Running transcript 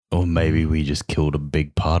Or maybe we just killed a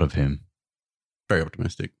big part of him. Very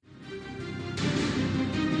optimistic.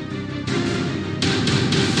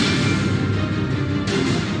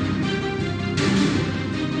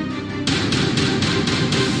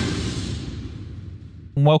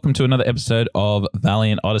 Welcome to another episode of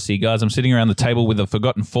Valiant Odyssey. Guys, I'm sitting around the table with the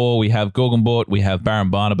Forgotten Four. We have Gorgonbort, we have Baron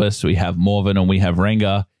Barnabas, we have Morven, and we have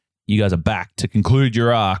Rengar. You guys are back to conclude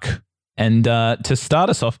your arc. And to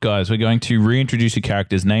start us off, guys, we're going to reintroduce your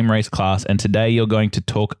characters, name, race, class, and today you're going to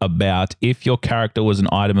talk about if your character was an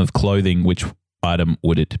item of clothing, which item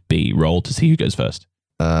would it be? Roll to see who goes first.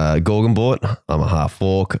 Gorgonbort. I'm a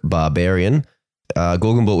half-orc barbarian.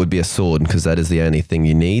 Gorgonbort would be a sword because that is the only thing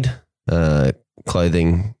you need.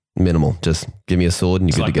 Clothing, minimal. Just give me a sword and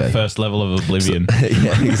you're good to go. The first level of Oblivion.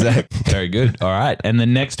 Yeah, exactly. Very good. All right. And the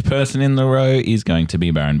next person in the row is going to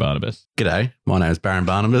be Baron Barnabas. G'day, my name is Baron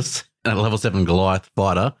Barnabas, and a level 7 Goliath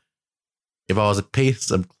fighter. If I was a piece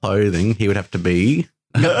of clothing, he would have to be...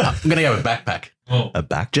 I'm going to go with backpack. Oh. A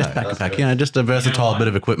backpack. Just backpack, just a versatile bit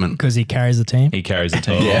of equipment. Because he carries the team. He carries the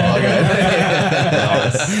team.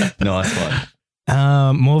 Nice one.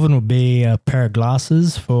 Morven would be a pair of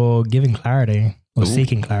glasses for giving clarity or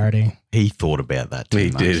seeking clarity. He thought about that too.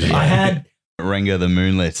 He much. did. I had Rengar the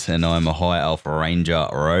Moonlit, and I'm a high alpha ranger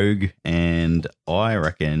rogue, and I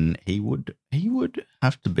reckon he would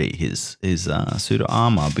have to be his suit of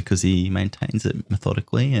armor because he maintains it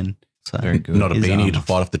methodically and so Very good. Not a his beanie armor. to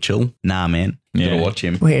fight off the chill. Nah, man, you Yeah. gotta watch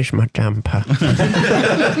him. Where's my jumper?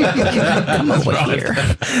 Come over here.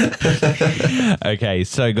 Okay,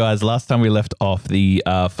 so guys, last time we left off, the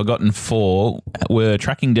Forgotten Four were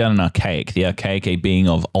tracking down an archaic, the archaic being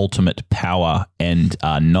of ultimate power and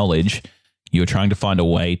knowledge. You were trying to find a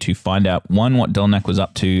way to find out, one, what Delnak was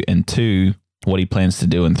up to, and two, what he plans to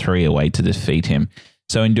do, and three, a way to defeat him.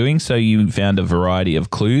 So in doing so, you found a variety of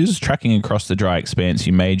clues. Tracking across the dry expanse,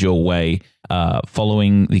 you made your way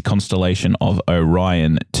following the constellation of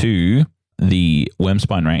Orion to the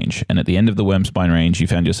Wormspine Range. And at the end of the Wormspine Range, you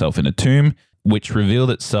found yourself in a tomb, which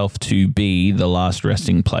revealed itself to be the last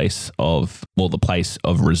resting place of, well, the place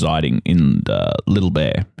of residing in the Little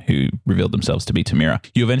Bear, who revealed themselves to be Tamira.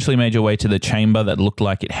 You eventually made your way to the chamber that looked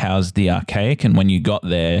like it housed the archaic, and when you got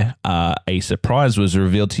there, a surprise was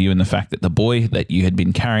revealed to you in the fact that the boy that you had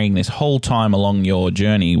been carrying this whole time along your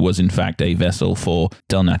journey was in fact a vessel for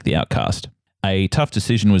Delnak the Outcast. A tough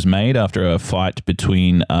decision was made after a fight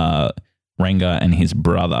between Rengar and his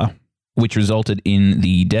brother, which resulted in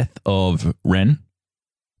the death of Ren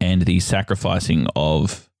and the sacrificing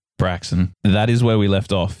of Braxton. That is where we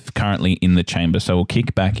left off, currently in the chamber. So we'll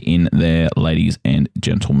kick back in there, ladies and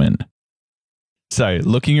gentlemen. So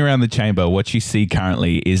looking around the chamber, what you see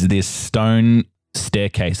currently is this stone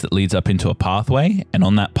staircase that leads up into a pathway. And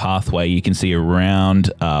on that pathway, you can see a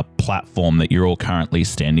round platform that you're all currently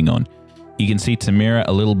standing on. You can see Tamira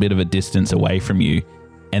a little bit of a distance away from you.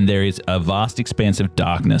 And there is a vast expanse of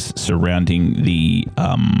darkness surrounding the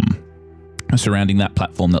surrounding that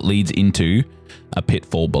platform that leads into a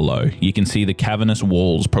pitfall below. You can see the cavernous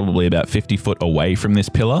walls probably about 50 foot away from this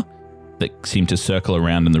pillar that seem to circle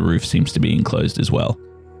around, and the roof seems to be enclosed as well.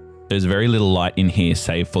 There's very little light in here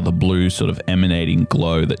save for the blue sort of emanating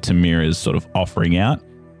glow that Tamira is sort of offering out.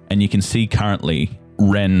 And you can see currently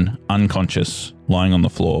Ren unconscious lying on the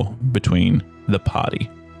floor between the party,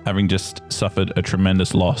 having just suffered a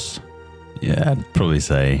tremendous loss. Yeah, I'd probably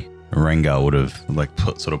say Rengar would have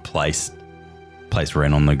placed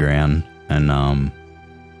Ren on the ground, and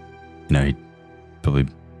he'd probably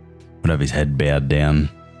would have his head bowed down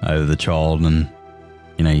over the child, and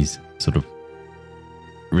he's sort of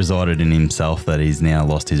resided in himself that he's now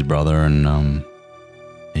lost his brother, and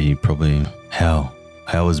he probably how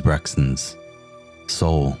is Braxton's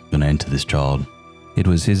soul going to enter this child? It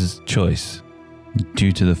was his choice.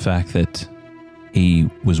 Due to the fact that he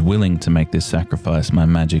was willing to make this sacrifice, my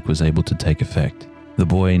magic was able to take effect. The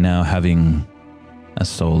boy now having a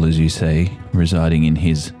soul, as you say, residing in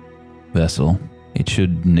his vessel, it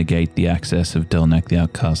should negate the access of Delnak the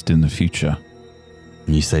Outcast in the future.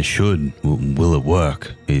 You say should. Will it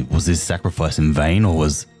work? Was this sacrifice in vain, or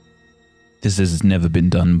was... This has never been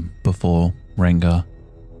done before, Rengar.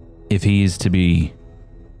 If he is to be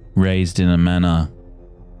raised in a manner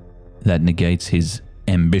that negates his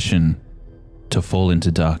ambition to fall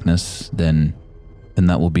into darkness, then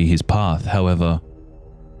that will be his path. However,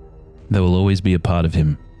 there will always be a part of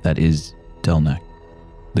him that is Delnak.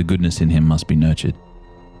 The goodness in him must be nurtured.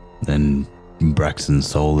 Then Braxton's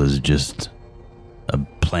soul is just a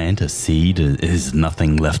plant, a seed? Is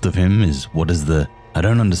nothing left of him? I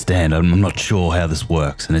don't understand. I'm not sure how this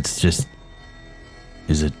works, and it's just...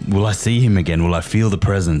 will I see him again? Will I feel the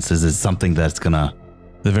presence? Is it something that's gonna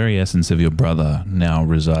The very essence of your brother now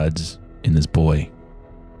resides in this boy.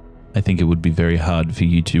 I think it would be very hard for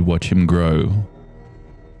you to watch him grow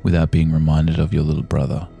without being reminded of your little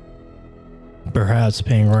brother. Perhaps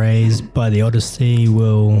being raised by the Odyssey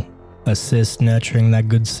will assist nurturing that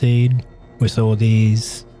good seed with all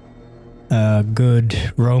these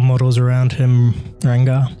good role models around him,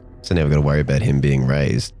 Rengar. So now we've got to worry about him being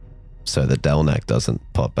raised so that Delnak doesn't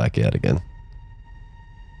pop back out again.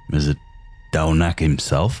 Is it Delnak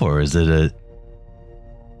himself, or is it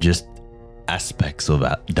just aspects of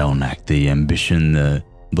Delnak, the ambition,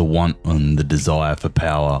 the want and the desire for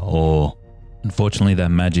power, or... Unfortunately,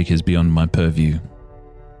 that magic is beyond my purview.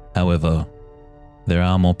 However, there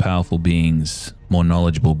are more powerful beings, more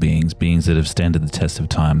knowledgeable beings that have stood the test of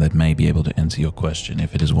time that may be able to answer your question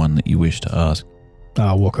if it is one that you wish to ask.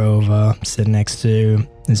 I'll walk over, sit next to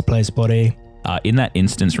his place body. In that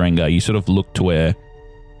instance, Rengar, you sort of look to where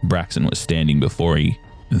Braxton was standing before he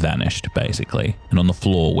vanished, basically. And on the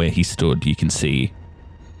floor where he stood, you can see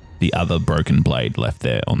the other broken blade left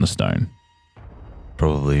there on the stone.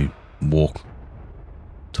 Probably walk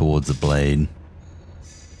towards the blade,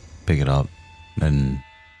 pick it up, and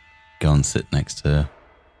go and sit next to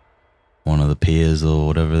one of the piers or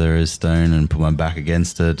whatever there is stone and put my back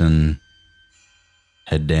against it and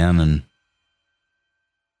head down. And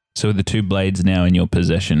so with the two blades now in your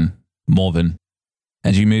possession, Morven,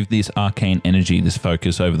 as you move this arcane energy, this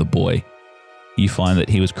focus over the boy, you find that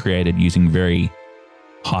he was created using very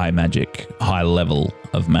high magic, high level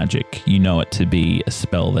of magic. You know it to be a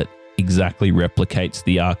spell that exactly replicates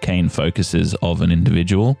the arcane focuses of an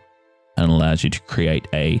individual and allows you to create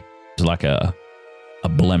a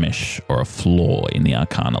blemish or a flaw in the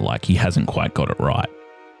arcana, like he hasn't quite got it right.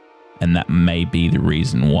 And that may be the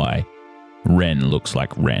reason why Ren looks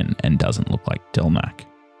like Ren and doesn't look like Delnak.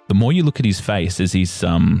 The more you look at his face as he's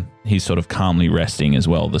sort of calmly resting as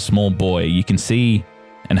well, the small boy, you can see,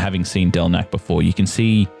 and having seen Delnak before, you can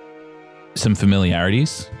see some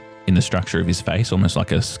familiarities in the structure of his face, almost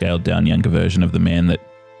like a scaled down younger version of the man that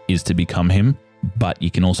is to become him. But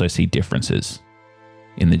you can also see differences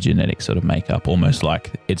in the genetic sort of makeup, almost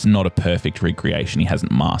like it's not a perfect recreation. He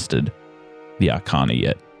hasn't mastered the arcana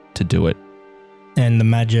yet to do it. And the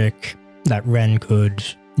magic that Ren could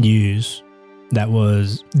use, that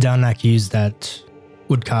was Delnak used, that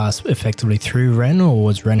would cast effectively through Ren, or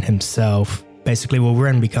was Ren himself? Basically, will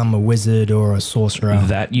Ren become a wizard or a sorcerer?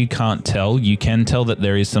 That you can't tell. You can tell that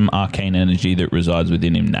there is some arcane energy that resides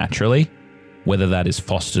within him naturally. Whether that is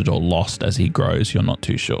fostered or lost as he grows, you're not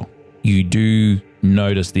too sure. You do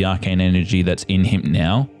notice the arcane energy that's in him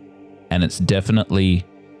now, and it's definitely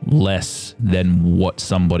less than what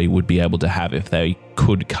somebody would be able to have if they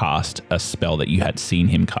could cast a spell that you had seen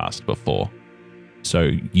him cast before.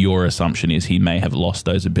 So your assumption is he may have lost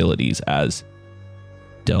those abilities as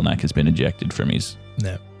Delnak has been ejected from his...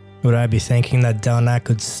 No. Would I be thinking that Delnak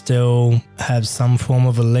could still have some form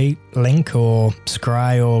of elite link or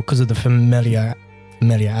scry, or because of the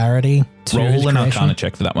familiarity to his Roll an creation? Arcana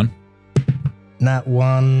check for that one. Nat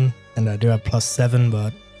 1, and I do have +7,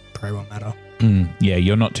 but probably won't matter. Yeah,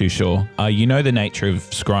 you're not too sure. You know the nature of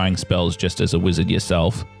scrying spells just as a wizard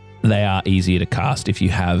yourself. They are easier to cast if you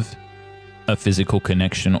have a physical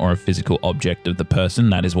connection or a physical object of the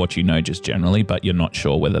person. That is what you know just generally, but you're not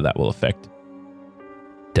sure whether that will affect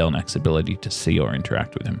Delnak's ability to see or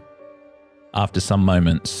interact with him. After some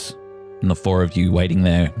moments, and the four of you waiting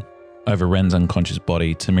there over Ren's unconscious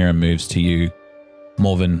body, Tamira moves to you.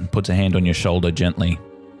 Morven puts a hand on your shoulder gently.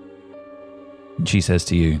 And she says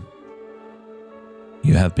to you,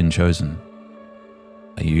 "You have been chosen.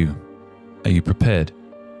 Are you prepared?"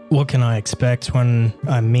 What can I expect when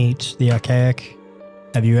I meet the Archaic?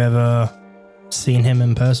 Have you ever seen him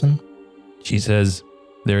in person? She says,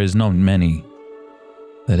 "There is not many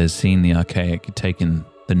that has seen the Archaic taken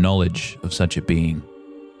the knowledge of such a being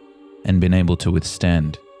and been able to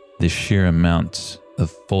withstand the sheer amount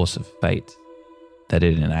of force of fate that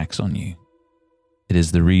it enacts on you. It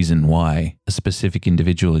is the reason why a specific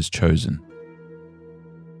individual is chosen.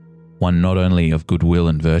 One not only of goodwill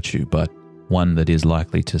and virtue, but one that is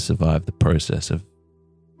likely to survive the process of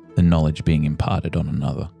the knowledge being imparted on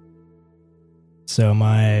another." So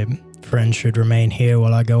my friend should remain here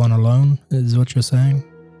while I go on alone, is what you're saying?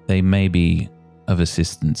 They may be of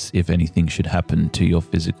assistance if anything should happen to your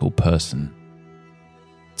physical person,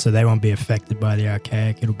 So they won't be affected by the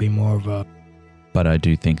Archaic. It'll be more of a... but I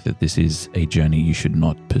do think that this is a journey you should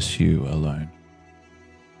not pursue alone.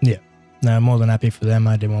 No, I'm more than happy for them.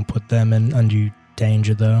 I didn't want to put them in undue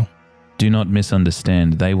danger, though. Do not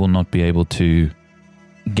misunderstand. They will not be able to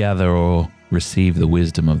gather or receive the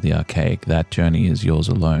wisdom of the Archaic. That journey is yours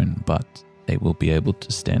alone, but they will be able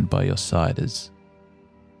to stand by your side as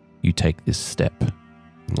you take this step.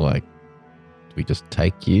 Like, do we just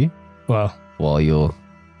take you Well, while your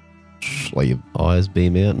eyes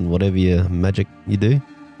beam out and whatever your magic you do?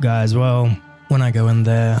 guys, well, when I go in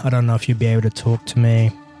there, I don't know if you'd be able to talk to me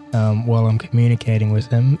while I'm communicating with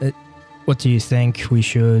him. What do you think we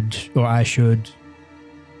should, or I should,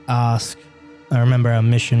 ask? I remember our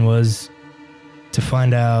mission was to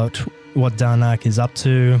find out what Darnak is up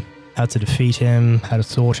to, how to defeat him, how to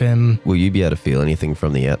thwart him. Will you be able to feel anything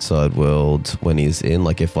from the outside world when he's in?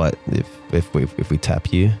 Like if we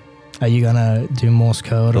tap you, Are you gonna do Morse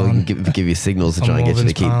code or on? give you signals to on try and get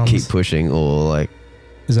you to Morven's keep palms? pushing, or like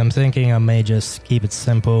Because I'm thinking I may just keep it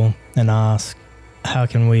simple and ask, how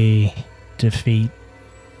can we defeat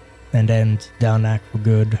and end Darnak for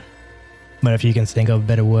good? But if you can think of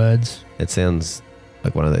better words. it sounds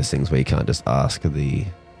like one of those things where you can't just ask the.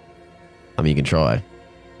 I mean, you can try,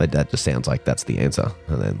 but that just sounds like that's the answer,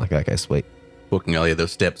 and then like, okay, sweet, Talking earlier,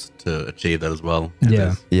 there's steps to achieve that as well.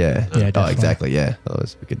 Yeah. yeah, Yeah, oh, definitely. exactly, yeah.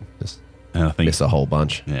 Otherwise, we could just And I think, miss a whole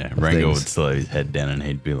bunch. yeah, of Rango would things. still have his head down and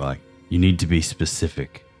he'd be like, you need to be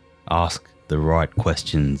specific. Ask the right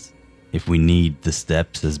questions. If we need the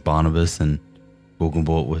steps, as Barnabas and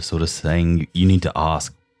Gorgonbort were sort of saying, you need to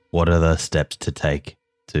ask what are the steps to take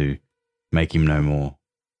to make him know more.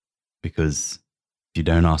 Because if you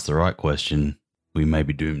don't ask the right question, we may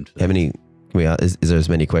be doomed. How many? Is there as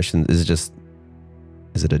many questions?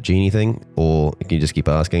 Is it a genie thing, or can you just keep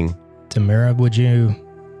asking? Tamira,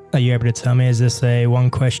 are you able to tell me, is this a one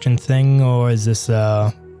question thing or is this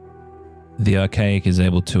The archaic is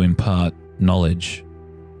able to impart knowledge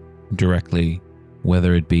directly,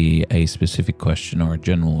 whether it be a specific question or a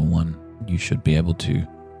general one. You should be able to,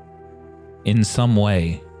 in some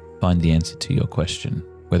way, find the answer to your question,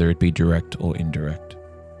 whether it be direct or indirect.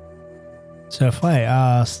 So if I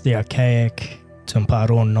ask the archaic to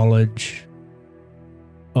impart all knowledge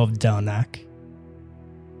of Darnak,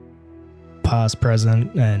 past,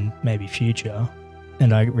 present, and maybe future,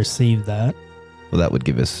 and I receive that, Well, that would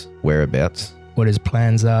give us whereabouts. what his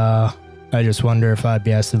plans are, I just wonder if I'd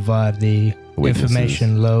be able to survive the Witnesses.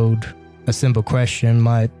 information load. A simple question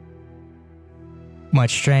might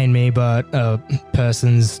strain me, but a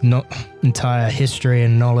person's entire history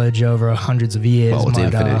and knowledge over hundreds of years Well, it's might,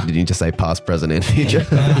 infinite. Did you just say past, present, and future?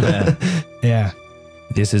 yeah.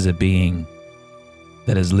 This is a being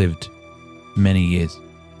that has lived many years.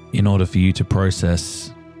 In order for you to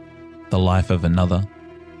process the life of another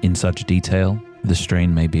in such detail, the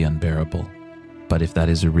strain may be unbearable. But if that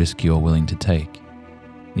is a risk you're willing to take,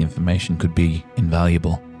 the information could be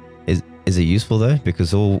invaluable. Is it useful though?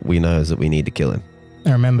 Because all we know is that we need to kill him.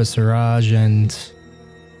 I remember Siraj and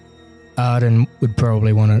Arden would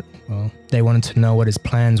probably they wanted to know what his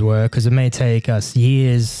plans were, because it may take us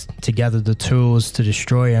years to gather the tools to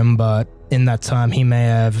destroy him, but in that time he may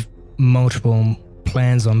have multiple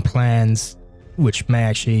plans on plans, which may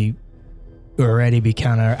actually already be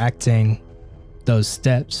counteracting those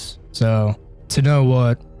steps. So to know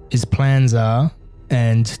what his plans are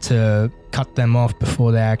and to cut them off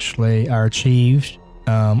before they actually are achieved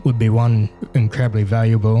would be one, incredibly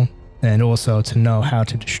valuable, and also to know how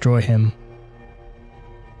to destroy him.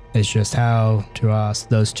 It's just how to ask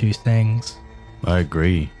those two things. I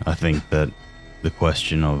agree. I think that the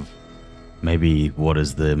question of maybe what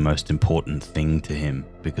is the most important thing to him,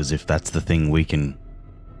 because if that's the thing we can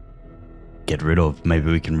get rid of,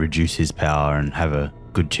 maybe we can reduce his power and have a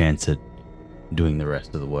good chance at doing the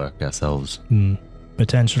rest of the work ourselves.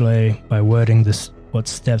 Potentially, by wording this, what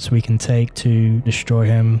steps we can take to destroy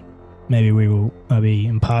him, maybe we will be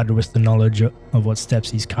imparted with the knowledge of what steps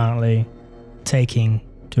he's currently taking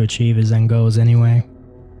to achieve his end goals anyway.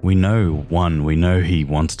 We know he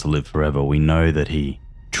wants to live forever. We know that he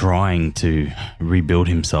trying to rebuild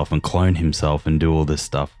himself and clone himself and do all this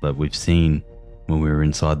stuff that we've seen when we were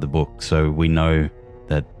inside the book. So we know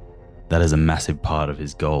that that is a massive part of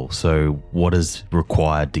his goal. So what is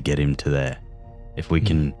required to get him to there? If we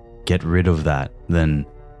can get rid of that, then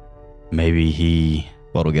maybe he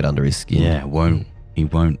What'll get under his skin?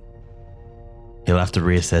 he'll have to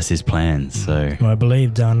reassess his plans. So Well, I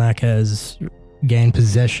believe Darnak has gained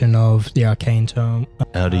possession of the arcane tome.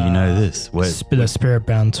 how do you know this? The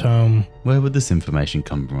spirit-bound tome. Where would this information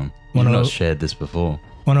come from? You've not shared this before.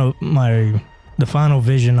 The final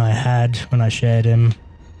vision I had when I shared him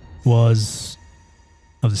was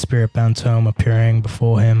of the spirit-bound tome appearing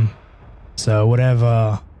before him. So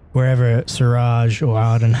wherever Siraj or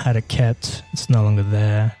Arden had it kept, it's no longer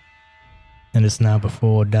there, and it's now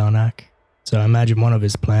before Darnak. So I imagine one of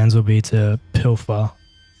his plans will be to pilfer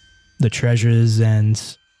the treasures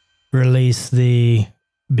and release the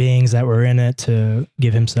beings that were in it to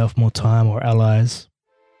give himself more time or allies.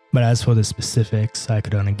 But as for the specifics, I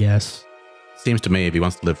could only guess. Seems to me if he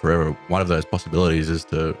wants to live forever, one of those possibilities is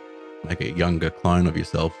to make a younger clone of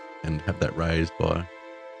yourself and have that raised by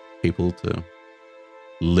people to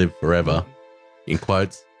live forever, in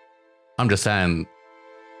quotes. I'm just saying,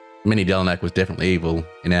 Mini Delnak was definitely evil,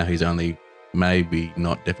 and now he's only maybe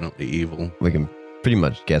not definitely evil. We can pretty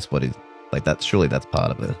much guess what he's like. Surely that's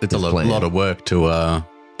part of it. It's a lot of work to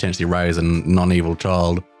potentially raise a non-evil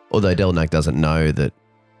child. Although Delnak doesn't know that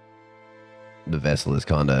the vessel is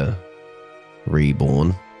kind of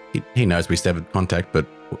reborn, He knows we severed contact, but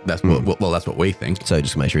that's what we think. so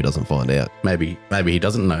just make sure he doesn't find out. Maybe he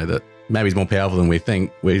doesn't know that. Maybe he's more powerful than we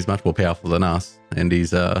think. He's much more powerful than us, and he's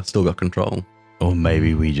still got control. Or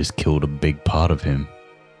maybe we just killed a big part of him.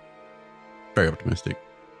 Very optimistic.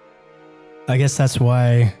 I guess that's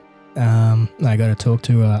why I got to talk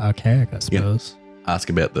to Archaic, I suppose. Ask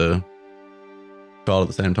about the child at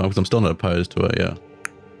the same time, because I'm still not opposed to it.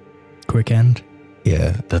 Quick end.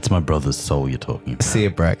 Yeah, That's my brother's soul you're talking about. see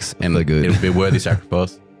it, Brax, And for good. it would be a worthy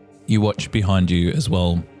sacrifice. You watch behind you as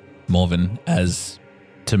well, Morven, as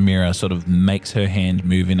Tamira sort of makes her hand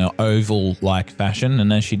move in an oval-like fashion,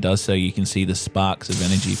 and as she does so, you can see the sparks of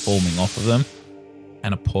energy forming off of them,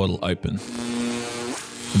 and a portal opens.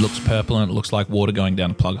 It looks purple and it looks like water going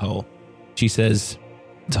down a plug hole. She says,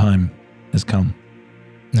 "Time has come."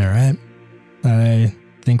 All right. I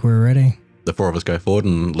think we're ready. The four of us go forward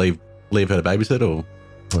and leave her to babysit, or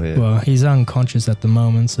Oh, yeah. Well, he's unconscious at the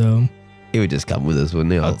moment, so He would just come with us,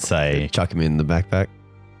 wouldn't he? I'd say, chuck him in the backpack.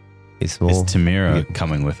 He's small. is Tamira Yeah.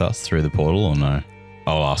 coming with us through the portal or no?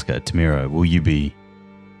 I'll ask her, Tamira, will you be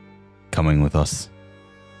coming with us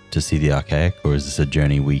to see the Archaic, or is this a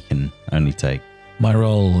journey we can only take? My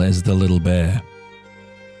role as the little bear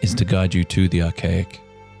is to guide you to the Archaic.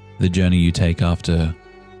 The journey you take after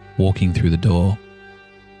walking through the door,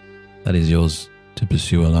 that is yours to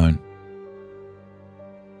pursue alone.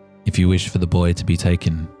 If you wish for the boy to be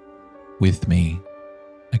taken with me,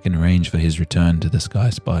 I can arrange for his return to the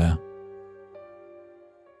Sky Spire.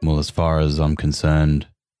 Well, as far as I'm concerned,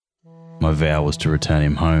 my vow was to return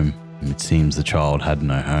him home. It seems the child had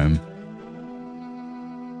no home.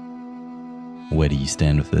 Where do you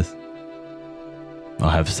stand with this?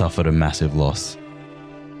 I have suffered a massive loss,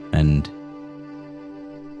 and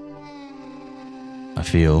I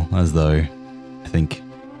feel as though I think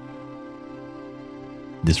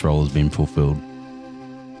this role has been fulfilled.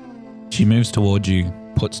 She moves towards you,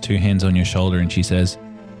 puts two hands on your shoulder, and she says,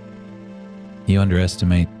 "You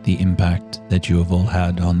underestimate the impact that you have all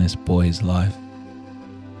had on this boy's life.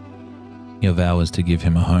 Your vow is to give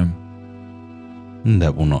him a home.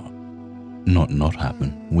 That will not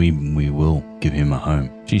happen. We will give him a home.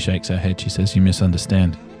 She shakes her head. She says, "You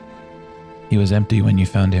misunderstand. He was empty when you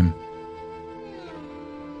found him.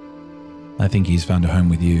 I think he's found a home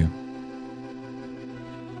with you.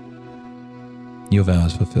 Your vow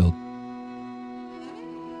is fulfilled."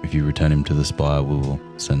 If you return him to the spire, we will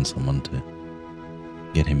send someone to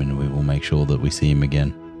get him, and we will make sure that we see him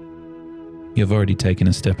again. You've already taken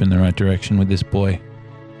a step in the right direction with this boy.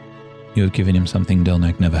 You have given him something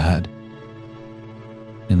Delnak never had,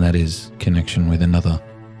 and that is connection with another.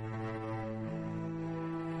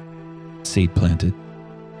 Seed planted.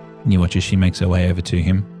 And you watch as she makes her way over to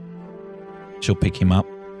him. She'll pick him up,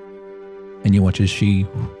 and you watch as she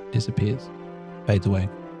disappears, fades away,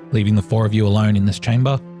 leaving the four of you alone in this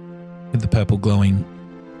chamber with the purple glowing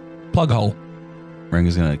plug hole.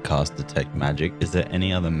 Renga's going to cast Detect Magic. Is there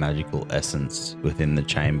any other magical essence within the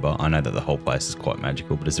chamber? I know that the whole place is quite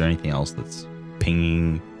magical, but is there anything else that's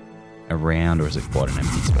pinging around, or is it quite an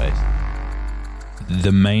empty space?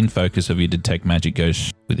 The main focus of your Detect Magic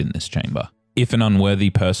goes within this chamber. If an unworthy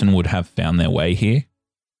person would have found their way here,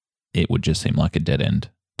 it would just seem like a dead end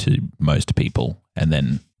to most people. And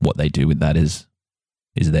then what they do with that is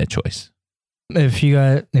their choice. if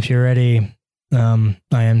you're ready, I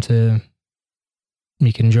am to.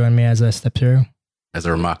 You can join me as I step through. As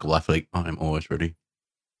a remarkable athlete, I am always ready.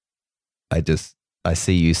 I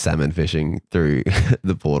see you salmon fishing through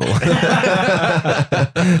the portal.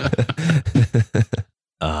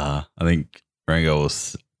 I think Renga will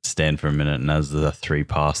stand for a minute, and as the three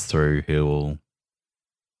pass through, he will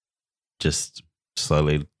just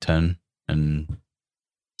slowly turn and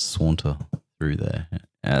saunter through there.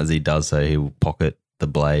 As he does so, he will pocket the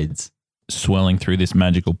blades. Swirling through this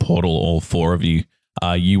magical portal, all four of you,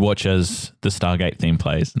 you watch as the Stargate theme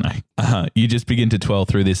plays. No, you just begin to twirl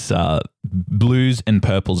through this blues and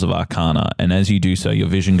purples of Arcana, and as you do so, your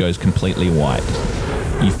vision goes completely white.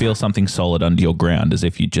 You feel something solid under your ground, as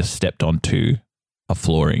if you just stepped onto a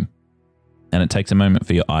flooring. and it takes a moment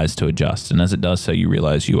for your eyes to adjust. And as it does so, you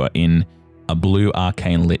realize you are in a blue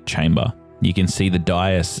arcane lit chamber. You can see the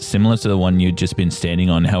dais similar to the one you'd just been standing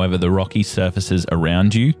on. However, the rocky surfaces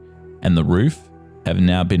around you and the roof have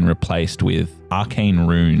now been replaced with arcane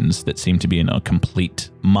runes that seem to be in a complete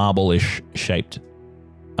marble-ish shaped,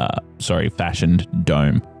 fashioned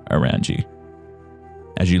dome around you.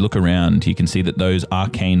 As you look around, you can see that those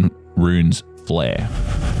arcane runes flare,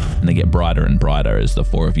 and they get brighter and brighter as the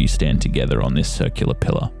four of you stand together on this circular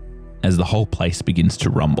pillar, as the whole place begins to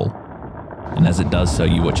rumble. And as it does so,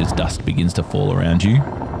 you watch as dust begins to fall around you,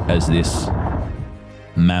 as this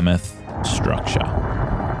mammoth structure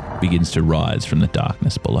begins to rise from the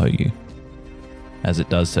darkness below you. As it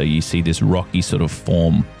does so, you see this rocky sort of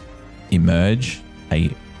form emerge,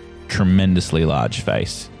 a tremendously large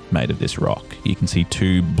face made of this rock. You can see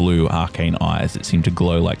two blue arcane eyes that seem to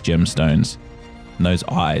glow like gemstones. And those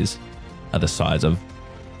eyes are the size of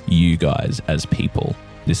you guys as people.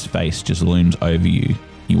 This face just looms over you.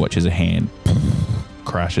 You watch as a hand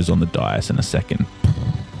crashes on the dais, and a second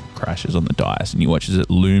crashes on the dais, and you watch as it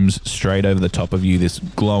looms straight over the top of you, this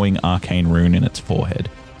glowing arcane rune in its forehead.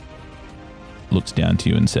 Looks down to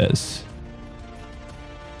you and says,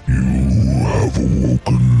 "You have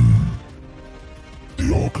awoken,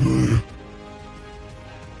 the Archaic.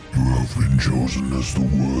 You have been chosen as the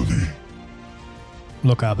worthy."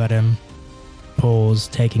 Look up at him. Pause,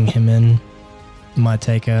 taking him in. Might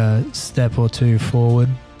take a step or two forward.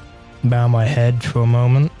 Bow my head for a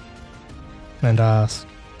moment. And ask,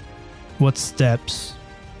 what steps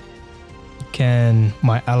can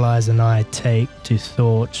my allies and I take to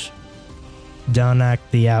thwart Darnak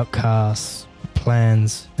the Outcast's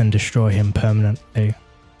plans and destroy him permanently?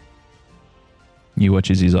 you watch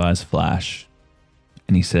as his eyes flash,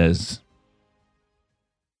 and he says,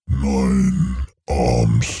 9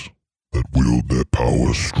 arms that wield their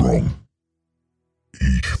power strong.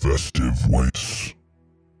 Each festive waits,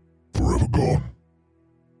 forever gone.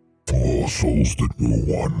 4 souls that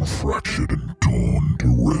were one, fractured and torn to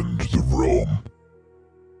rend the realm.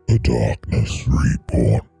 A darkness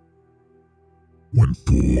reborn. When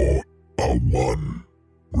 4 are one,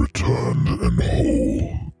 returned and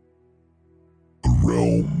whole. A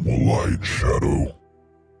realm will lie in shadow,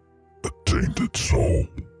 a tainted soul.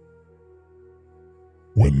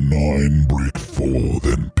 When 9 break 4,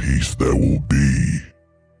 then peace there will be.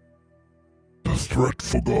 The threat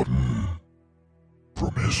forgotten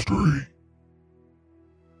from history.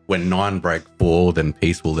 When 9 break 4, then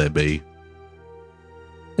peace will there be.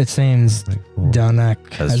 It seems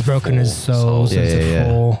Darnak has broken his 4 souls souls. into Yeah.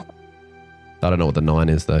 4. I don't know what the 9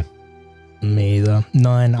 is though. Me either.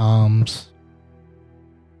 9 arms.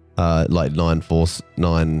 Like 9 forces.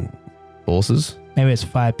 Maybe it's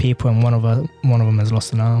 5 people and one of them has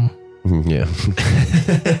lost an arm. Yeah.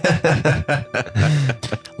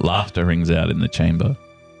 laughter rings out in the chamber.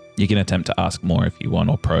 You can attempt to ask more if you want,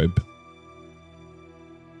 or probe.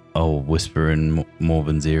 I'll whisper in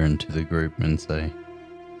Morven's ear into the group and say,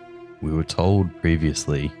 we were told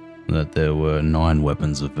previously that there were 9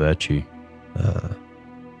 weapons of virtue.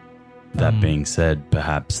 That being said,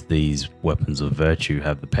 perhaps these weapons of virtue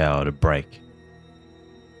have the power to break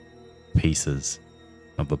pieces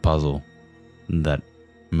of the puzzle that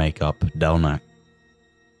make up Dalnak.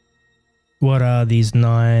 What are these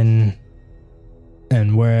 9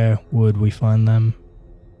 and where would we find them?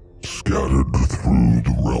 Scattered through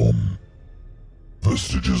the realm.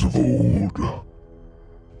 Vestiges of old.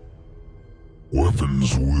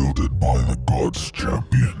 Weapons wielded by the gods'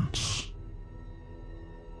 champions.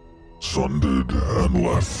 Sundered and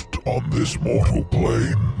left on this mortal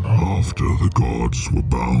plane after the gods were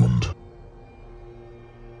bound.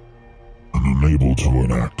 And unable to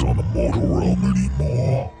enact on the mortal realm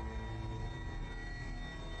anymore.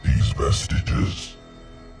 These vestiges,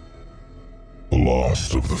 the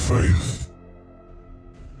last of the faith,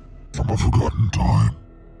 from a forgotten time.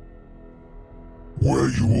 Where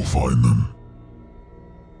you will find them,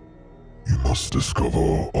 you must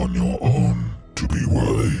discover on your own to be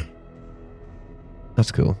worthy.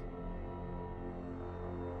 That's cool.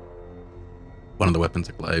 One of the weapons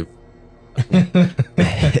of Glaive.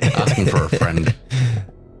 Asking for a friend.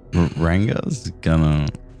 Ranga's gonna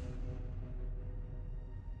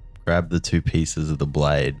grab the 2 pieces of the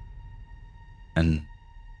blade and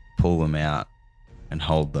pull them out and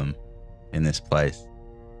hold them in this place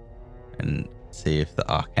and see if the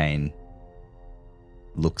arcane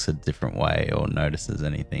looks a different way or notices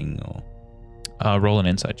anything. Or Roll an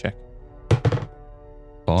insight check.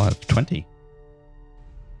 20.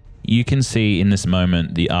 You can see in this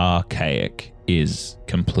moment the Archaic is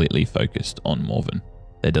completely focused on Morven.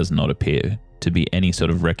 There does not appear to be any sort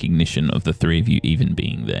of recognition of the three of you even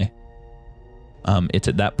being there. It's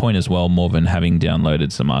at that point as well, Morven, having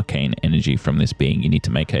downloaded some arcane energy from this being, you need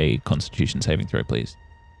to make a Constitution saving throw, please.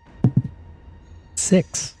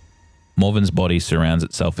 6. Morven's body surrounds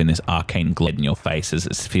itself in this arcane glow in your face as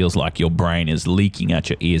it feels like your brain is leaking out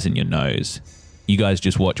your ears and your nose. You guys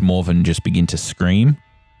just watch Morven just begin to scream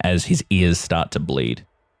as his ears start to bleed.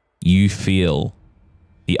 You feel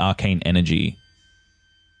the arcane energy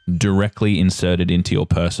directly inserted into your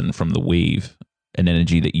person from the weave, an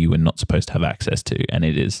energy that you were not supposed to have access to, and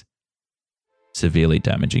it is severely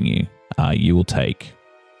damaging you. You will take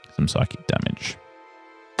some psychic damage.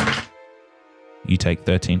 You take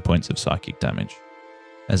 13 points of psychic damage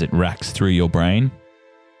as it racks through your brain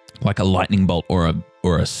like a lightning bolt or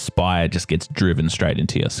a spire just gets driven straight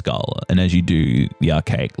into your skull. And as you do, the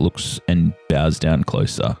archaic looks and bows down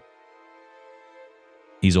closer.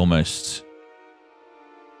 He's almost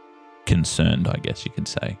concerned, I guess you could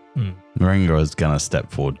say. Rengar is going to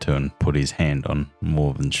step forward too and put his hand on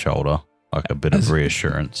Morven's shoulder, like a bit of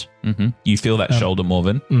reassurance. Mm-hmm. You feel that shoulder,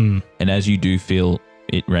 Morven. And as you do feel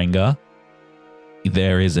it, Rengar,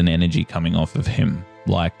 there is an energy coming off of him.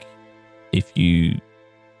 Like if you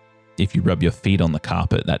rub your feet on the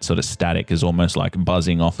carpet, that sort of static is almost like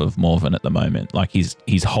buzzing off of Morven at the moment. Like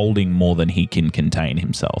he's holding more than he can contain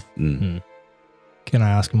himself. Can I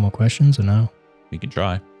ask him more questions or no? You can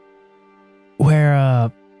try. Where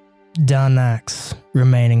are Darnak's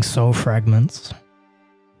remaining soul fragments?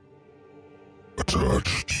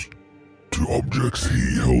 Attached to objects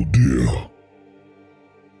he held dear.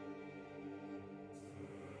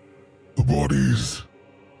 The bodies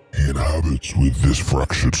he inhabits with this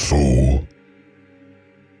fractured soul.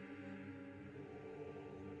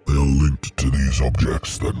 They are linked to these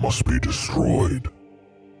objects that must be destroyed.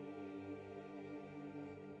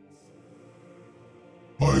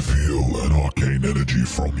 I feel an arcane energy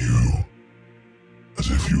from you,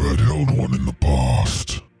 as if you had held one in the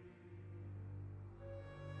past,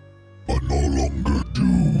 but no longer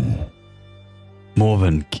do.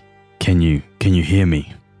 Morven, can you hear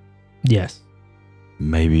me? Yes.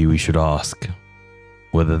 Maybe we should ask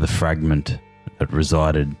whether the fragment that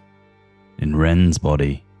resided in Ren's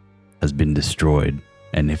body has been destroyed,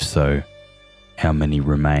 and if so, how many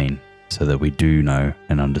remain, so that we do know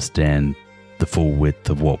and understand the full width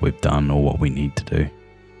of what we've done or what we need to do.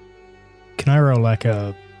 Can I roll like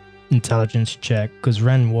a intelligence check? Because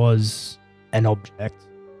Ren was an object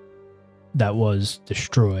that was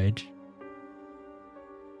destroyed.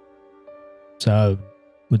 So I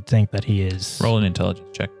would think that he is... Roll an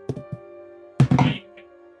intelligence check.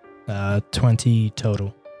 20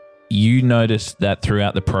 total. You noticed that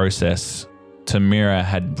throughout the process, Tamira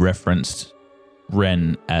had referenced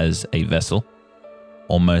Ren as a vessel,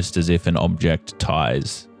 almost as if an object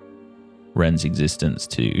ties Ren's existence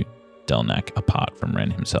to Delnak apart from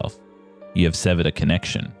Ren himself. You have severed a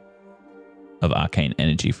connection of arcane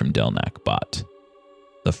energy from Delnak, but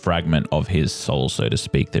the fragment of his soul, so to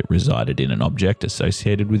speak, that resided in an object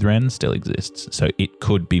associated with Ren still exists. So it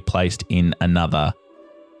could be placed in another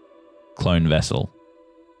clone vessel.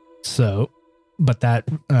 So, but that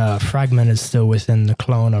fragment is still within the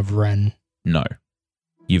clone of Ren. No.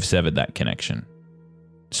 You've severed that connection.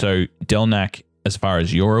 So Delnak, as far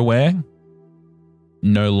as you're aware,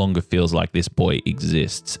 no longer feels like this boy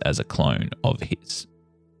exists as a clone of his.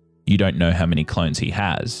 You don't know how many clones he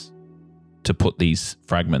has to put these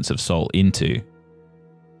fragments of soul into,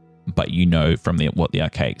 but you know from what the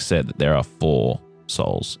archaic said that there are 4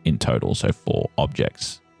 souls in total, so 4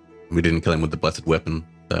 objects. We didn't kill him with the blessed weapon,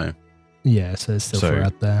 so... Yeah, so it's still 4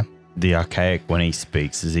 out there. The archaic, when he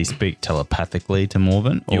speaks, does he speak telepathically to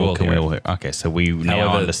Morven? You all hear hear? Okay, so we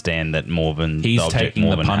now understand that Morven, he's the object taking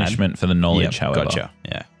Morven the punishment for the knowledge, however. Gotcha,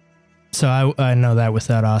 yeah. So I know that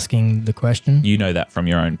without asking the question? You know that from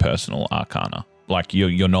your own personal arcana. Like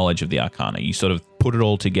your knowledge of the arcana. You sort of put it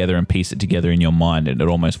all together and piece it together in your mind, and it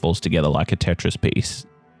almost falls together like a Tetris piece.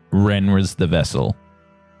 Ren was the vessel.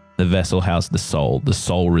 The vessel housed the soul. The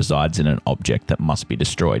soul resides in an object that must be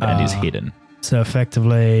destroyed and is hidden. So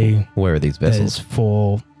effectively, Where are these there's vessels?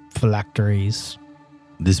 4 phylacteries.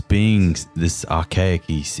 This being, this archaic,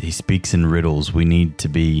 he speaks in riddles. We need to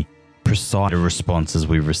be precise in the responses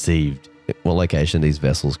we've received. What location are these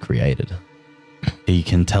vessels created? He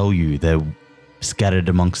can tell you they're scattered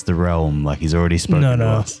amongst the realm, like he's already spoken to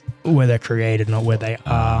us. Where they're created, not where they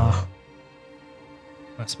are.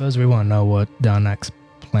 I suppose we want to know what Darnak's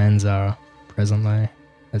plans are presently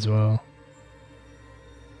as well.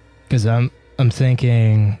 Because I'm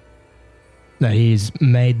thinking that he's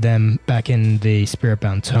made them back in the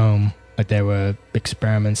Spiritbound Tome, like there were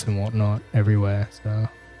experiments and whatnot everywhere. So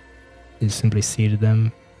He simply seeded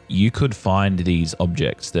them. You could find these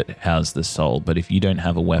objects that house the soul, but if you don't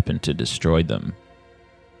have a weapon to destroy them,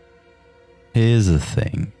 Here's the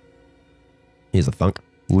thing. Here's a thunk.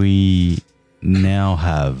 We now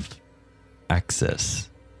have access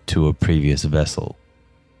to a previous vessel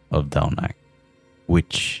of Delnak,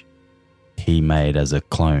 which he made as a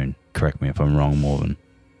clone. Correct me if I'm wrong, Morven.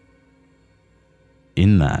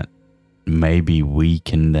 In that, maybe we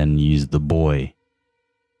can then use the boy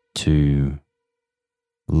to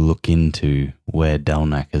look into where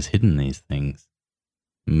Delnak has hidden these things.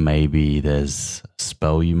 Maybe there's a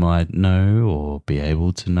spell you might know or be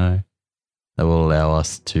able to know that will allow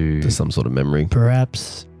us to... To some sort of memory.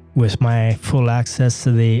 Perhaps with my full access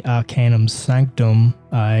to the Arcanum Sanctum,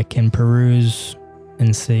 I can peruse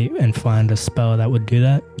and see and find a spell that would do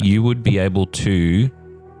that. you would be able to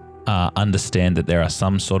understand that there are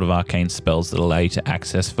some sort of arcane spells that allow you to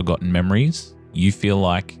access forgotten memories. You feel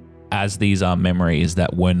like, as these are memories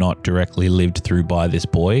that were not directly lived through by this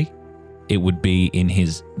boy, it would be in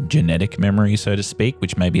his genetic memory, so to speak,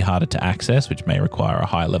 which may be harder to access, which may require a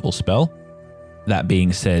high level spell. That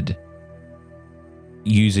being said,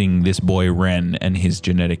 using this boy Ren and his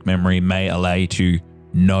genetic memory may allow you to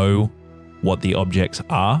know what the objects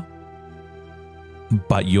are,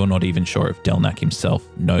 but you're not even sure if Delnak himself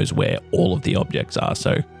knows where all of the objects are.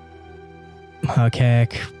 So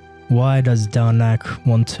Harkak, why does Delnak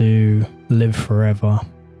want to live forever?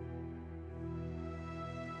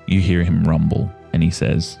 you hear him rumble and he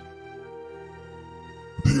says,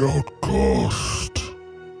 The outcast.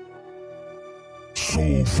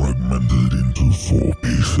 Soul fragmented into 4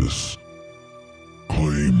 pieces.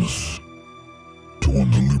 Claims to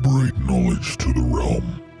want to liberate knowledge to the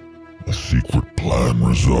realm. A secret plan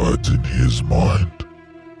resides in his mind.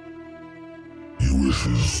 He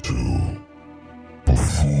wishes to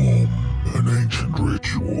perform an ancient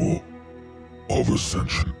ritual of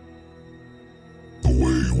ascension. The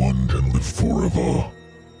way one can live forever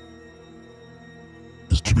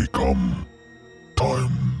is to become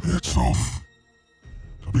time itself.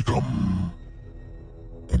 To become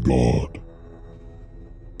a god.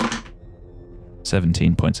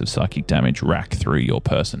 17 points of psychic damage rack through your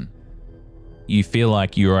person. You feel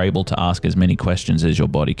like you are able to ask as many questions as your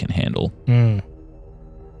body can handle. How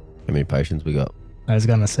many potions we got? I was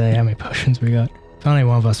gonna say how many potions we got. If only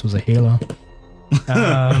one of us was a healer.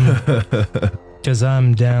 Because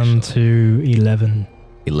I'm down to 11.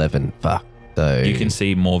 11. Fuck. So You can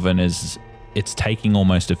see Morven is, it's taking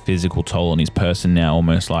almost a physical toll on his person now,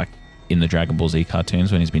 almost like in the Dragon Ball Z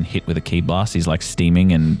cartoons when he's been hit with a ki blast. He's like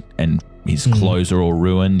steaming and his clothes are all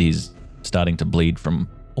ruined. He's starting to bleed from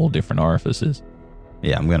all different orifices.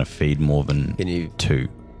 Yeah, I'm going to feed Morven Can you 2.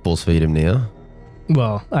 force feed him now?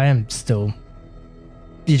 Well, I am still.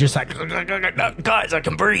 You're just like, guys, I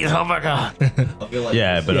can breathe. Oh my god.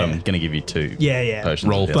 Yeah, but Yeah. I'm going to give you 2 yeah. potions.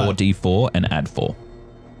 Roll of healing. 4d4 and add 4.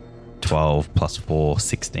 12 plus 4,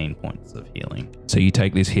 16 points of healing. So you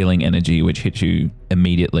take this healing energy, which hits you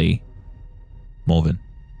immediately, Morven,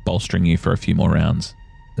 bolstering you for a few more rounds.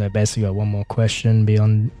 So I basically got one more question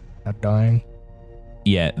beyond not dying.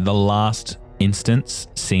 Yeah, the last instance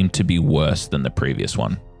seemed to be worse than the previous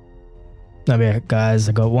one. Okay, guys,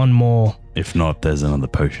 I got one more. If not, there's another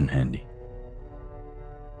potion handy.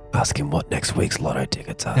 Ask him what next week's lotto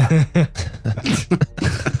tickets are.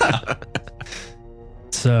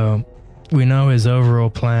 So, we know his overall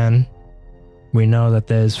plan. We know that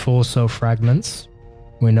there's 4 soul fragments.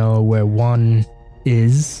 We know where one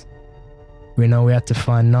is. We know we have to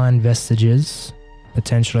find 9 vestiges.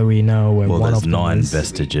 Potentially, we know where Well, one there's of them 9 is.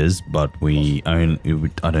 vestiges, but I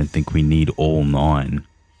don't think we need all 9.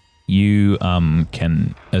 You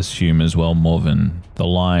can assume as well, Morven, the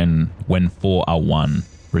line, when 4 are 1,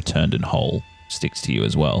 returned and whole, sticks to you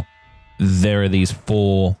as well. There are these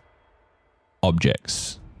 4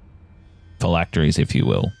 objects, phylacteries, if you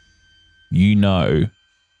will. You know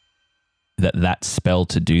that spell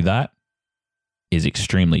to do that is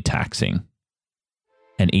extremely taxing.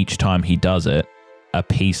 And each time he does it, a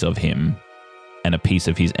piece of him and a piece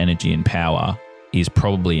of his energy and power is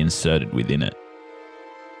probably inserted within it.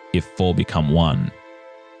 If 4 become 1,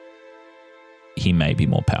 he may be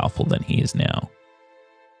more powerful than he is now.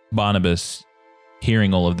 Barnabas,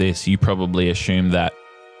 hearing all of this, you probably assume that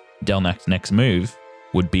Delnak's next move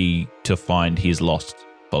would be to find his lost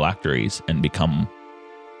phylacteries and become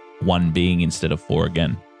 1 being instead of 4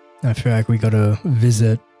 again. I feel like we got to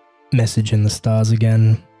visit Message in the Stars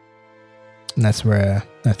again. And that's where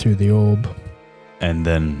I threw the orb. And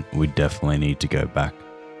then we definitely need to go back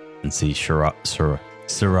and see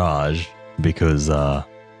Siraj, because I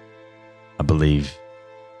believe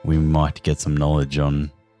we might get some knowledge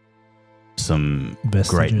on some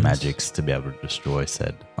great Vestiges. magics to be able to destroy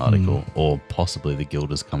said article, or possibly the guild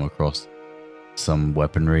has come across some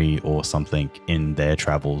weaponry or something in their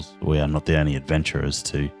travels. We are not the only adventurers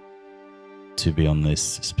to be on this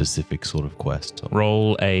specific sort of quest.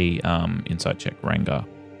 Roll a insight check, Rengar.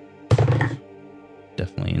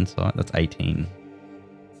 Definitely insight. That's 18.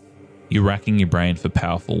 You're racking your brain for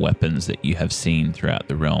powerful weapons that you have seen throughout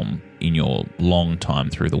the realm in your long time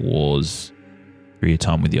through the wars, through your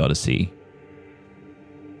time with the Odyssey.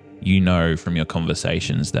 You know from your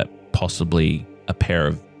conversations that possibly a pair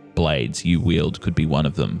of blades you wield could be one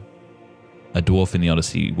of them. A dwarf in the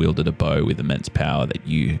Odyssey wielded a bow with immense power that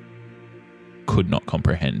you could not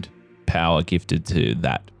comprehend. Power gifted to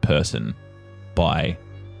that person by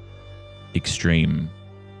extreme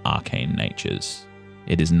arcane natures.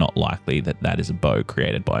 It is not likely that that is a bow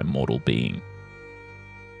created by a mortal being.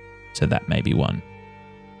 So that may be one.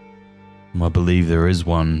 I believe there is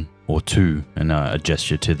one or two, and a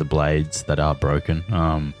gesture to the blades that are broken,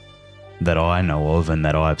 that I know of and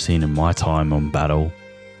that I've seen in my time on battle.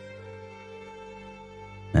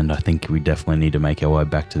 And I think we definitely need to make our way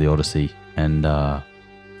back to the Odyssey and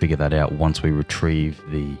figure that out once we retrieve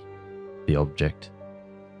the object.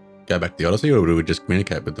 Go back to the Odyssey, or do we just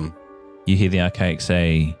communicate with them? You hear the archaic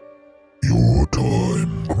say, Your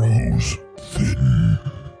time grows thin.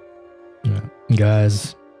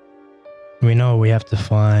 Guys, we know what we have to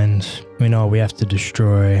find. We know what we have to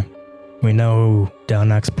destroy. We know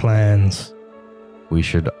Dalnak's plans. We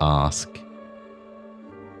should ask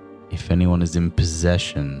if anyone is in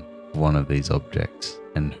possession of one of these objects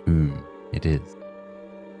and whom it is.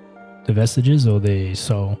 The vestiges or the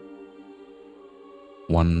soul?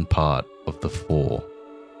 One part of the four.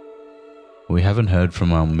 We haven't heard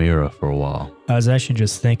from Almira for a while. I was actually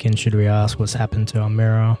just thinking, should we ask what's happened to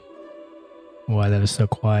Almira? Why they were so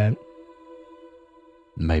quiet?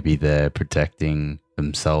 Maybe they're protecting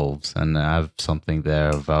themselves and have something there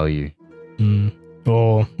of value.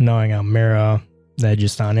 Or knowing Almira, they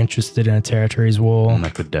just aren't interested in a territories war. And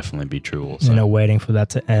that could definitely be true also. Waiting for that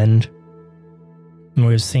to end. And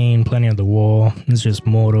we've seen plenty of the war. It's just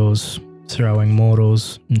mortals throwing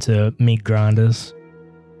mortals into meat grinders.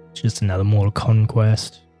 It's just another mortal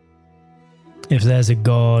conquest. If there's a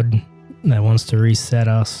god that wants to reset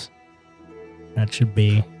us, that should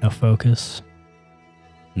be our focus.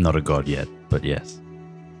 Not a god yet, but yes.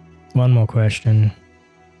 One more question.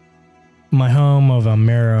 My home of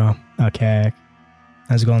Almira, Archaic,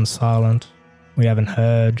 has gone silent. We haven't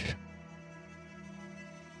heard.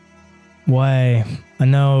 Why? I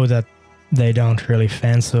know that they don't really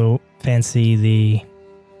fancy the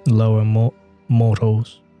lower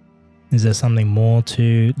mortals. Is there something more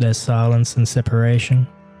to their silence and separation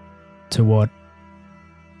to what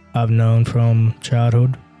I've known from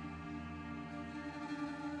childhood?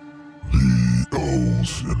 The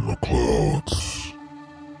elves in the clouds,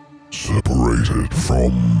 separated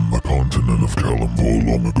from the continent of Kalimdor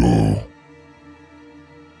long ago.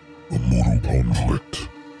 A mortal conflict,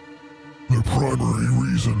 their primary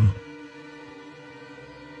reason.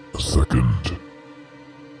 A second,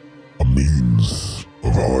 a means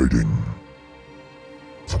of hiding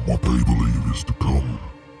from what they believe is to come,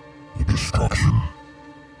 the destruction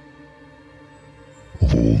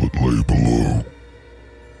of all that lay below.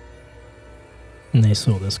 And they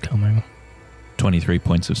saw this coming. 23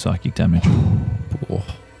 points of psychic damage.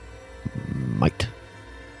 Might.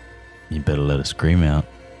 You better let us scream out,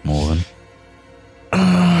 Morven.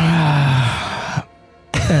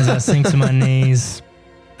 As I sink to my knees,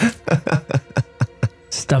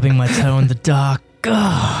 stubbing my toe in the dark.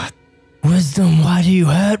 God, wisdom, why do you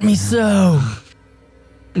hurt me so?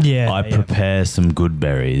 Yeah. I prepare some good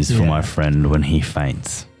berries for my friend when he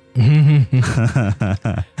faints. All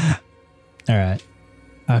right.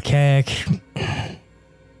 Archaic,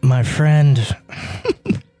 my friend,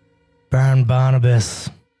 Baron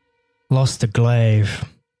Barnabas, lost a glaive.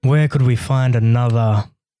 Where could we find another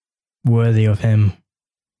worthy of him?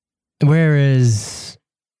 Where is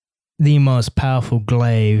the most powerful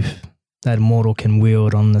glaive that a mortal can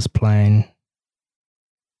wield on this plane?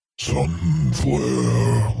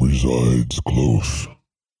 Sunflare resides close.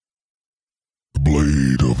 The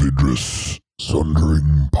blade of Idris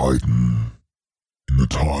sundering Python in the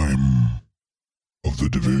time of the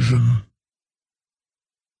division.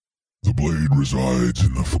 The blade resides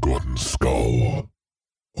in the forgotten skull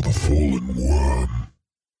of the fallen worm.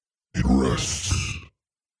 It rests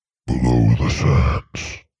below the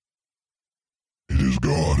sands. It is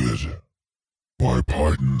guarded by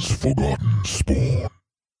Python's forgotten spawn.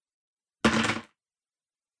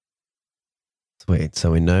 Sweet.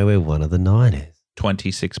 So we know where one of the 9 is.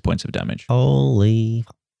 26 points of damage. Holy.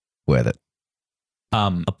 Worth it.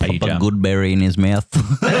 Are you Pop a Jam? good berry in his mouth.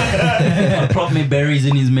 I prop me berries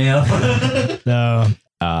in his mouth. No.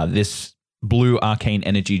 This blue arcane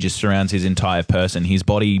energy just surrounds his entire person. His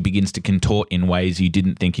body begins to contort in ways you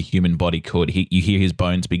didn't think a human body could. You hear his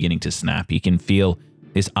bones beginning to snap. You can feel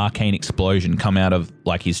this arcane explosion come out of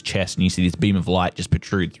like his chest, and you see this beam of light just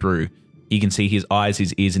protrude through. You can see his eyes,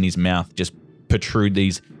 his ears, and his mouth just protrude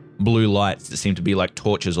these blue lights that seem to be like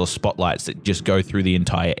torches or spotlights that just go through the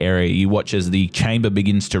entire area. You watch as the chamber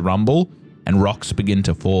begins to rumble and rocks begin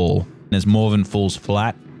to fall. And as Morven falls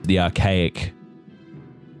flat, the archaic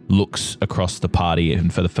looks across the party,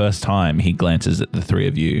 and for the first time, he glances at the three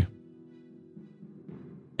of you.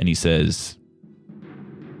 And he says,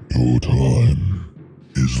 Your time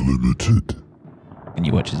is limited. and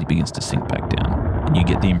you watch as he begins to sink back down. And you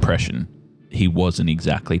get the impression he wasn't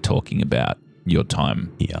exactly talking about your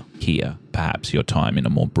time here, perhaps your time in a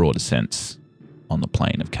more broader sense on the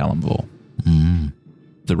plane of Kalimvor.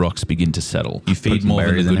 The rocks begin to settle. You feed some more than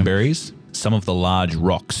the berries in good him. berries. Some of the large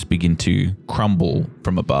rocks begin to crumble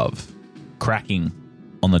from above, cracking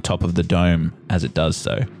on the top of the dome as it does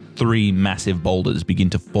so. 3 massive boulders begin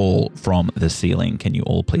to fall from the ceiling. Can you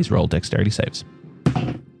all please roll dexterity saves?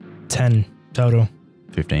 10 total.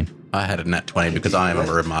 15. I had a nat 20 because I am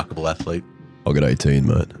a remarkable athlete. I'll get 18,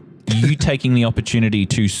 mate. You taking the opportunity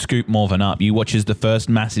to scoop Morven up, you watch as the first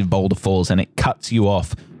massive boulder falls and it cuts you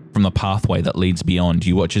off from the pathway that leads beyond.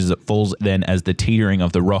 You watch as it falls then as the teetering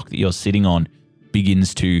of the rock that you're sitting on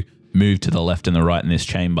begins to move to the left and the right in this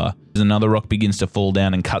chamber. As another rock begins to fall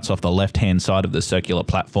down and cuts off the left-hand side of the circular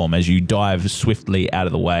platform as you dive swiftly out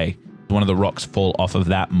of the way. One of the rocks fall off of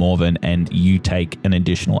that, Morven, and you take an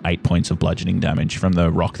additional 8 points of bludgeoning damage from the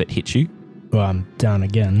rock that hits you. Well, I'm down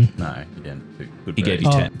again. No, you didn't. Good He gave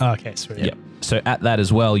berries. you 10. Okay, sweet. Yep. So at that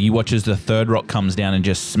as well, you watch as the third rock comes down and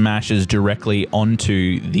just smashes directly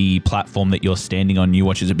onto the platform that you're standing on. You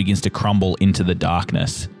watch as it begins to crumble into the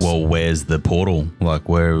darkness. Well, where's the portal? Like,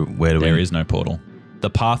 where do we... There is no portal. The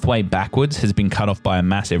pathway backwards has been cut off by a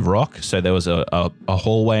massive rock. So there was a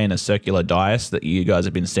hallway and a circular dais that you guys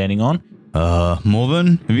have been standing on.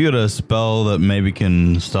 Morven, have you got a spell that maybe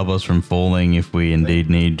can stop us from falling if we indeed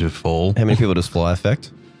need to fall? How many people does fly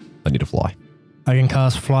affect? I need to fly. I can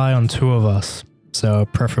cast fly on 2 of us, so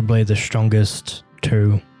preferably the strongest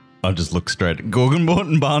 2. I just look straight at Gorgonbort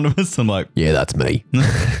and Barnabas. I'm like, Yeah, that's me.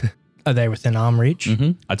 Are they within arm reach?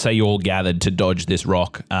 I'd say you all gathered to dodge this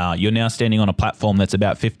rock. You're now standing on a platform that's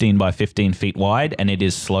about 15 by 15 feet wide, and it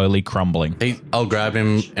is slowly crumbling. I'll grab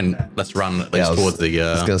him and let's run at least I was towards the...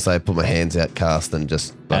 I was going to say, put my hands out, cast, and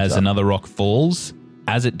just... As another rock falls,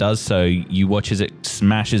 as it does so, you watch as it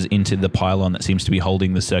smashes into the pylon that seems to be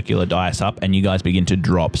holding the circular dais up, and you guys begin to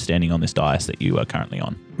drop standing on this dais that you are currently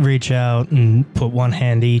on. Reach out and put one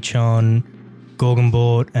hand each on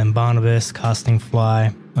Gorgonbort and Barnabas, casting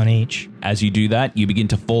fly on each. As you do that, you begin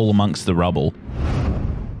to fall amongst the rubble.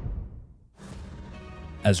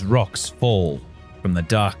 As rocks fall from the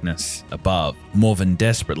darkness above, Morven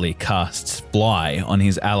desperately casts fly on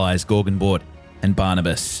his allies Gorgonbort and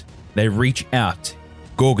Barnabas. They reach out,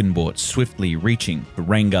 Gorgonbort swiftly reaching for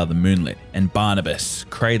Rengar the Moonlit, and Barnabas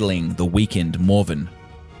cradling the weakened Morven.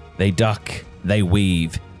 They duck, they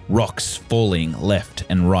weave, rocks falling left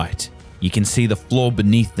and right. You can see the floor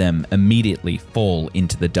beneath them immediately fall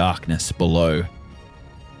into the darkness below.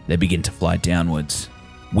 They begin to fly downwards,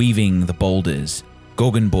 weaving the boulders.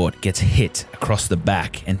 Gorgonbort gets hit across the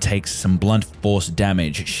back and takes some blunt force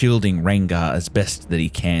damage, shielding Rengar as best that he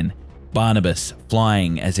can. Barnabas,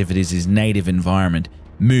 flying as if it is his native environment,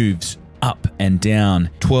 moves up and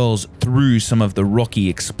down, twirls through some of the rocky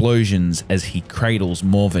explosions as he cradles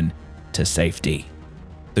Morven to safety.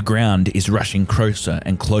 The ground is rushing closer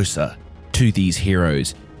and closer to these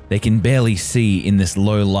heroes. They can barely see in this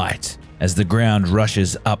low light. As the ground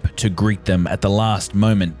rushes up to greet them at the last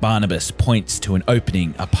moment, Barnabas points to an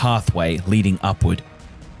opening, a pathway leading upward.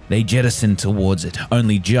 They jettison towards it,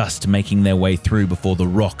 only just making their way through before the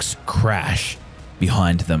rocks crash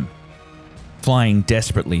behind them. Flying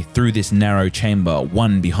desperately through this narrow chamber,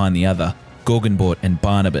 one behind the other, Gorgonbort and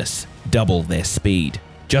Barnabas double their speed.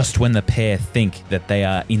 Just when the pair think that they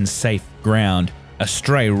are in safe ground, a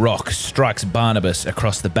stray rock strikes Barnabas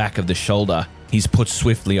across the back of the shoulder. He's put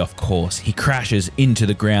swiftly off course. He crashes into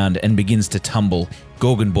the ground and begins to tumble.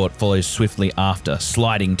 Gorgonbort follows swiftly after,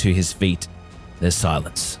 sliding to his feet. There's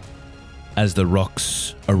silence as the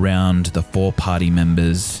rocks around the 4 party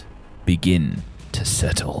members begin to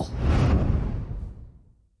settle.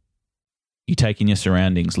 You take in your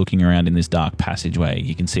surroundings, looking around in this dark passageway.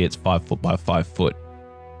 You can see it's 5 foot by 5 foot.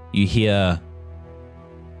 You hear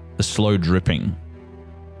the slow dripping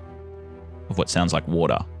of what sounds like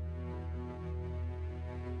water.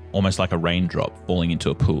 almost like a raindrop falling into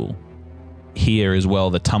a pool. Hear as well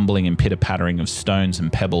the tumbling and pitter-pattering of stones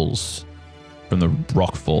and pebbles from the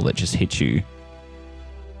rockfall that just hit you.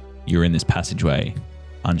 You're in this passageway,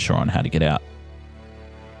 unsure on how to get out.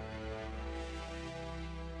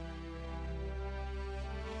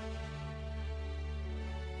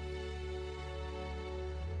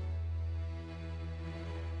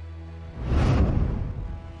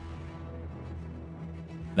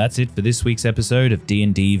 That's it for this week's episode of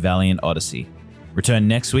D&D Valiant Odyssey. Return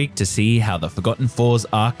next week to see how the Forgotten Fours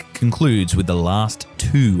arc concludes with the last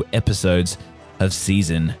 2 episodes of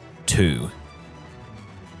Season 2.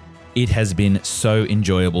 It has been so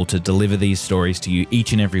enjoyable to deliver these stories to you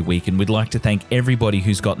each and every week, and we'd like to thank everybody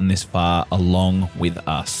who's gotten this far along with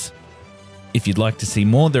us. If you'd like to see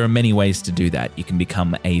more, there are many ways to do that. You can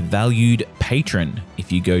become a valued patron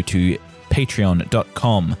if you go to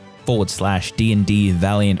patreon.com/D&D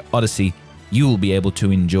Valiant Odyssey. You will be able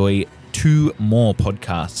to enjoy 2 more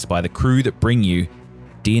podcasts by the crew that bring you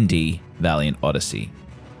D&D Valiant Odyssey.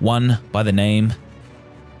 One by the name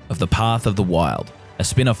of The Path of the Wild, a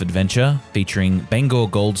spin-off adventure featuring Bangor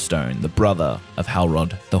Goldstone, the brother of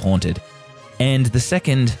Halrod the Haunted. And the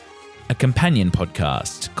second, a companion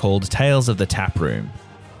podcast called Tales of the Taproom,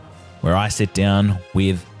 where I sit down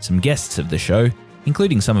with some guests of the show,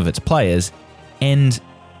 including some of its players, and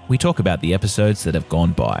we talk about the episodes that have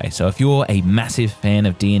gone by. So if you're a massive fan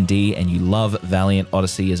of D&D and you love Valiant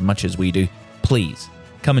Odyssey as much as we do, please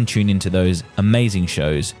come and tune into those amazing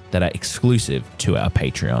shows that are exclusive to our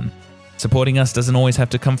Patreon. Supporting us doesn't always have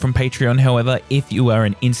to come from Patreon. However, if you are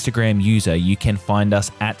an Instagram user, you can find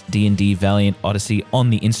us at D&D Valiant Odyssey on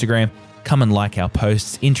the Instagram. Come and like our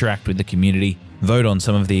posts, interact with the community, vote on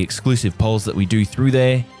some of the exclusive polls that we do through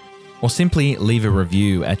there, or simply leave a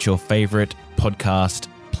review at your favorite podcast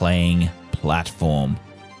playing platform.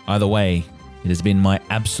 Either way, it has been my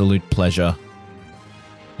absolute pleasure.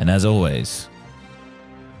 And as always,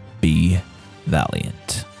 be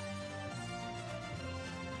valiant.